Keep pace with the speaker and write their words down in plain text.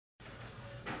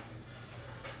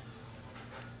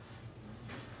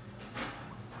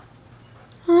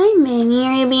Hi, Minnie.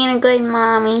 Are you being a good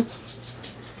mommy?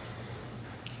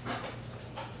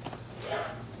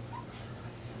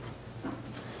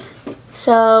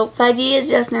 So, Fudgie is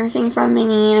just nursing from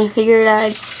Minnie, and I figured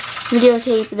I'd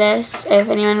videotape this if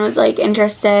anyone was, like,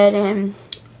 interested in,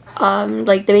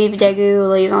 like, the baby Degu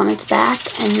lays on its back,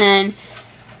 and then,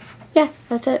 yeah,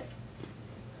 that's it.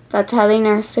 That's how they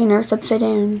nurse. They nurse upside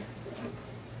down.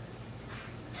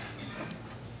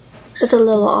 It's a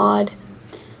little odd.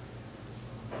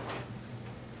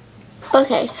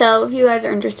 Okay, so if you guys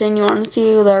are interested and you want to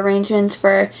see the arrangements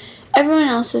for everyone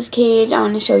else's cage, I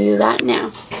want to show you that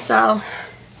now. So,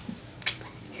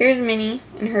 here's Minnie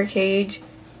in her cage,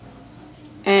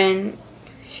 and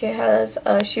she has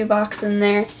a shoebox in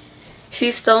there.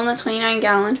 She's still in the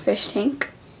 29-gallon fish tank.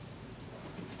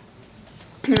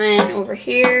 And then over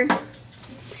here,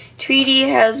 Tweety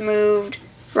has moved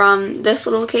from this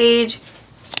little cage.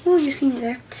 Oh, you see me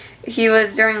there. He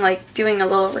was doing a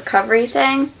little recovery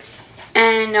thing,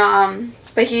 and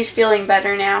but he's feeling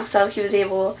better now, so he was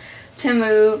able to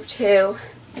move to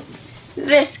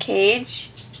this cage,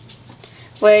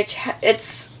 which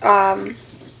it's 2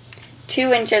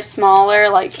 inches smaller,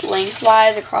 like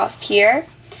lengthwise across here,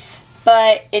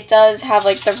 but it does have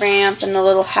like the ramp and the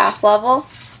little half level,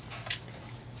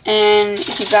 and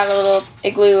he's got a little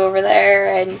igloo over there,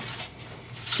 and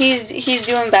he's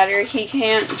doing better. He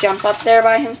can't jump up there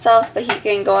by himself, but he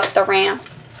can go up the ramp,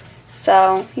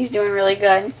 so he's doing really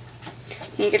good.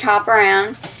 He can hop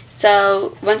around.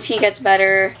 So once he gets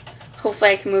better,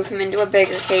 hopefully I can move him into a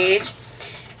bigger cage.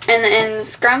 And then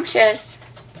Scrumptious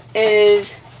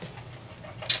is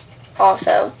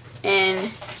also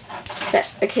in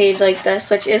a cage like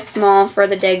this, which is small for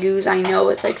the Degus. I know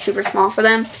it's like super small for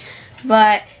them,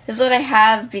 but this is what I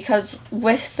have because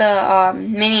with the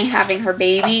Minnie having her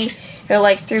baby, it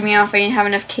like threw me off. I didn't have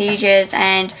enough cages,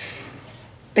 and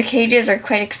the cages are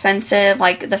quite expensive.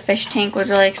 Like the fish tank was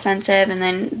really expensive, and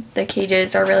then the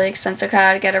cages are really expensive. I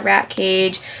had to get a rat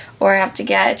cage, or I have to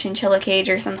get a chinchilla cage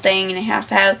or something, and it has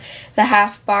to have the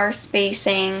half bar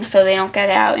spacing so they don't get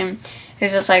out, and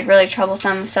it's just like really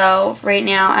troublesome. So right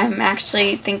now I'm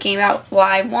actually thinking about what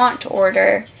I want to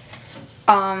order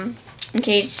a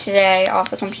cage today off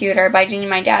the computer, but I do need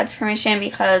my dad's permission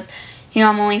because, you know,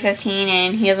 I'm only 15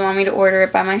 and he doesn't want me to order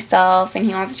it by myself, and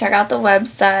he wants to check out the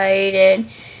website and,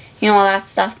 you know, all that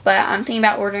stuff. But I'm thinking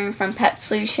about ordering from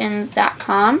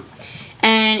petsolutions.com,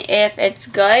 and if it's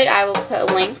good, I will put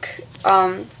a link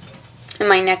in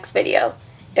my next video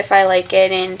if I like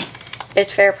it and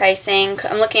it's fair pricing.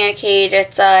 I'm looking at a cage.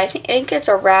 It's I think it's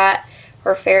a rat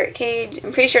or ferret cage.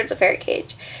 I'm pretty sure it's a ferret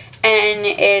cage, and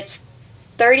it's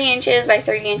 30 inches by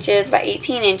 30 inches by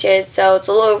 18 inches, so it's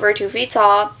a little over 2 feet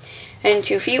tall and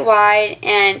 2 feet wide,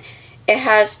 and it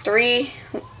has three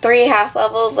half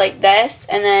levels like this,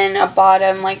 and then a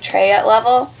bottom like tray at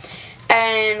level.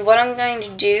 And what I'm going to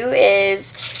do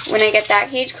is, when I get that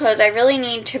cage, because I really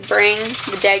need to bring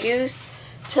the Degus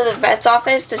to the vet's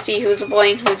office to see who's a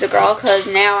boy and who's a girl, because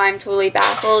now I'm totally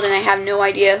baffled and I have no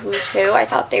idea who's who. I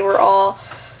thought they were all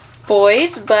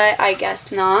boys, but I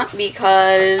guess not,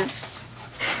 because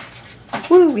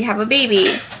woo, we have a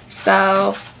baby.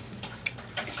 So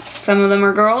some of them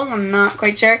are girls. I'm not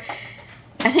quite sure.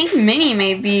 I think Minnie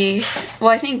may be, well,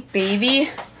 I think Baby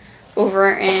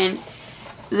over in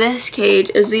this cage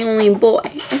is the only boy.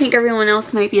 I think everyone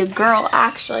else might be a girl,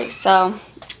 actually. So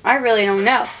I really don't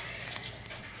know.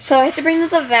 So I have to bring them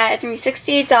to the vet. It's going to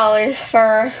be $68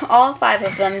 for all 5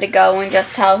 of them to go and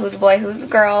just tell who's a boy, who's a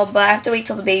girl. But I have to wait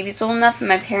till the baby's old enough, and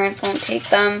my parents won't take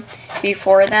them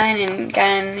before then. And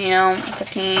again, you know, I'm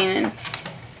 15 and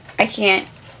I can't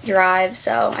drive,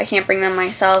 so I can't bring them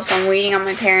myself. So I'm waiting on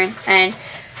my parents. And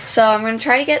so I'm going to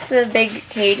try to get the big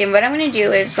cage. And what I'm going to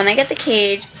do is, when I get the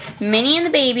cage, Minnie and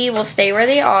the baby will stay where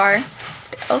they are.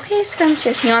 Okay,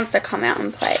 Scrumptious, he wants to come out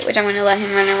and play, which I'm going to let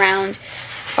him run around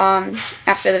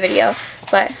after the video.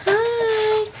 But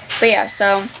hi. But yeah,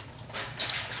 so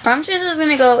Scrumptious is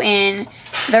gonna go in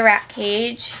the rat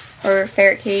cage or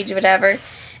ferret cage, whatever.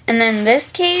 And then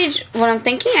this cage, what I'm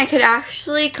thinking, I could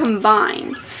actually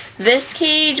combine this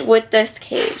cage with this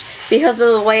cage because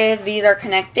of the way these are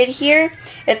connected here.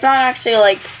 It's not actually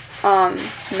like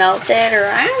melted, or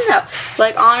I don't know.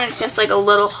 Like on it's just like a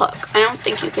little hook. I don't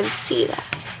think you can see that.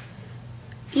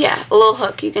 Yeah, a little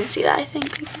hook. You can see that, I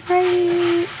think,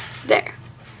 right there.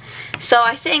 So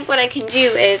I think what I can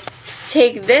do is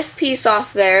take this piece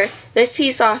off there, this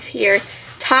piece off here,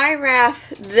 tie wrap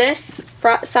this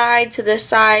front side to this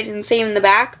side, and same in the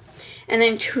back. And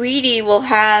then Tweety will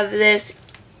have this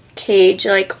cage,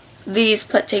 like these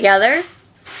put together.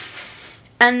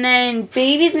 And then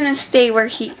Baby's going to stay where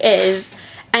he is.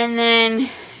 And then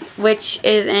which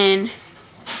is in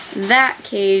that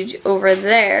cage over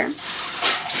there.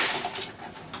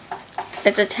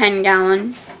 It's a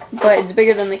 10-gallon, but it's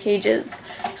bigger than the cages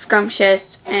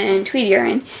Scrumptious and Tweety are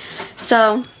in.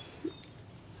 So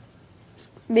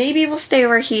Baby will stay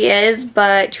where he is,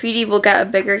 but Tweety will get a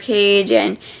bigger cage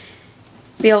and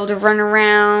be able to run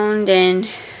around and,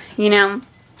 you know.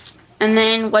 And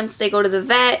then once they go to the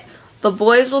vet, the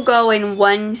boys will go in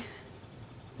one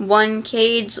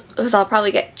cage, because I'll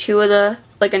probably get two of the,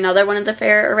 like another one of the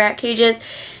ferret or rat cages.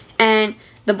 And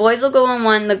the boys will go in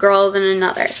one, the girls in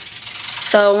another.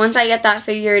 So once I get that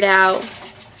figured out,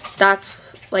 that's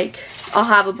like, I'll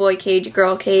have a boy cage, a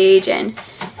girl cage, and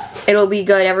it'll be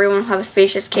good. Everyone will have a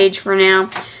spacious cage for now.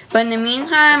 But in the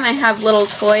meantime, I have little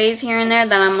toys here and there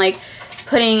that I'm like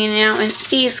putting in and out. And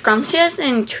see, Scrumptious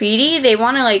and Tweety, they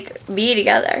want to like be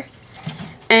together.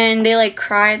 And they like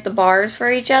cry at the bars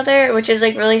for each other, which is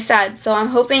like really sad. So I'm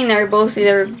hoping they're both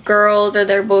either girls or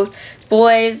they're both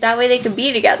boys. That way they could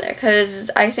be together, because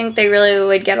I think they really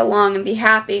would get along and be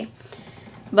happy.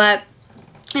 But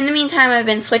in the meantime, I've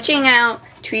been switching out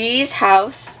Tweety's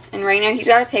house. And right now he's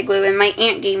got a pigloo, and my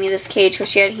aunt gave me this cage because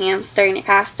she had a hamster and it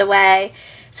passed away.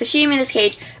 So she gave me this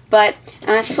cage, but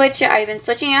I've been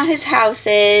switching out his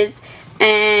houses,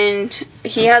 and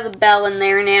he has a bell in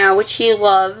there now, which he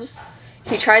loves.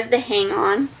 He tries to hang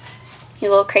on. He's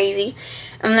a little crazy.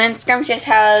 And then Scrumptious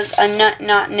has a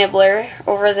nut nibbler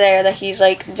over there that he's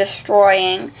like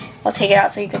destroying. I'll take it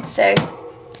out so you can see.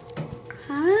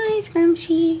 Hi,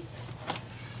 Scrumptious.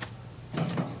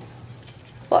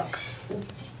 Look.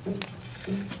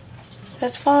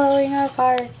 It's falling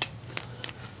apart.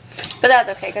 But that's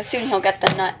okay, because soon he'll get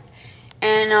the nut.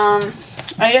 And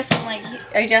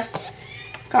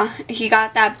he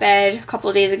got that bed a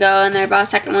couple days ago, and they bought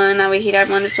a second one. That way he'd have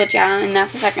one to switch out, and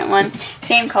that's the second one.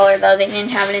 Same color though. They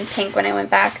didn't have it in pink when I went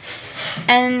back.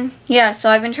 And yeah, so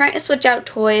I've been trying to switch out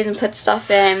toys and put stuff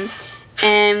in,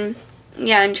 and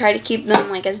yeah, and try to keep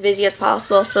them like as busy as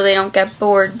possible so they don't get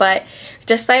bored. But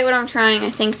despite what I'm trying,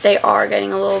 I think they are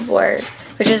getting a little bored,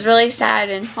 which is really sad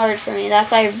and hard for me.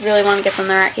 That's why I really want to get them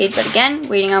the rat cage, but again,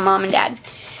 waiting on Mom and Dad.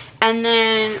 And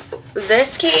then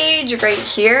this cage right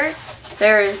here,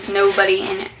 there is nobody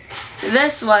in it.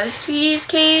 This was Tweety's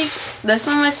cage. This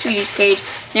one was Tweety's cage.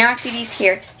 Now Tweety's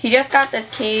here. He just got this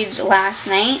cage last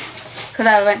night because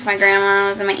I went to my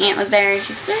grandma's and my aunt was there, and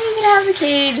she said, "You can have the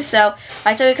cage." So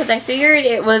I took it because I figured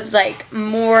it was like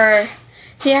more.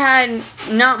 He had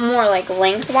not more like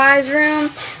lengthwise room,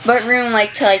 but room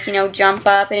like to like, you know, jump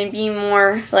up and be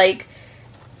more like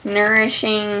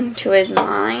nourishing to his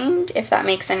mind, if that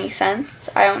makes any sense.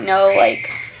 I don't know,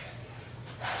 like,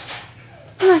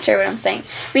 I'm not sure what I'm saying.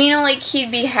 But you know, like,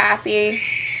 he'd be happy.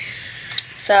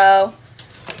 So,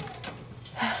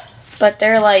 but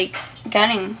they're like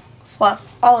getting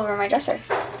fluff all over my dresser.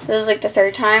 This is like the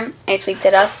third time I sweeped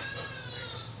it up,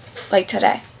 like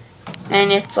today.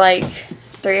 And it's like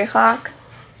 3 o'clock,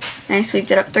 and I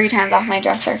sweeped it up 3 times off my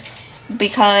dresser,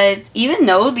 because even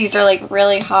though these are like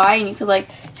really high, and you could like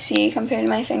see compared to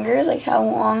my fingers like how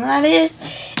long that is,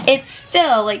 it's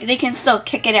still like they can still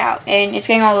kick it out, and it's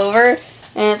getting all over,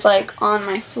 and it's like on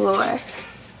my floor,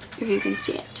 if you can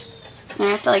see it. And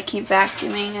I have to like keep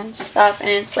vacuuming and stuff, and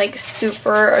it's like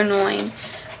super annoying,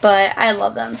 but I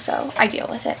love them, so I deal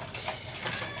with it.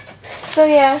 So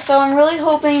yeah, so I'm really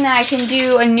hoping that I can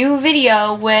do a new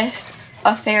video with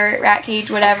a ferret, rat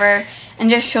cage, whatever, and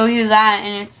just show you that.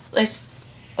 And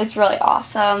it's really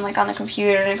awesome, like on the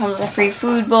computer, and it comes with a free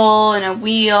food bowl and a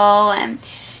wheel, and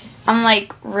I'm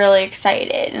like really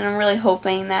excited, and I'm really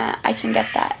hoping that I can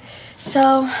get that.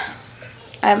 So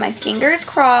I have my fingers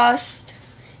crossed,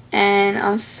 and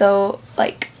I'm so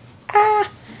like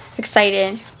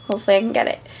excited. Hopefully I can get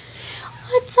it.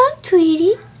 What's up,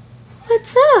 Tweety?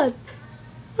 What's up?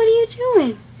 What are you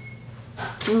doing?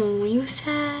 Oh, you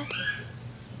sad?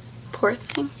 Poor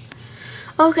thing.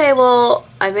 Okay, well,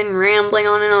 I've been rambling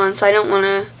on and on, so I don't want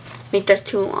to make this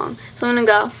too long. So I'm going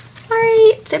to go.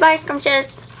 Alright, say bye,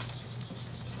 Scrumptious.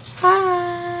 Bye.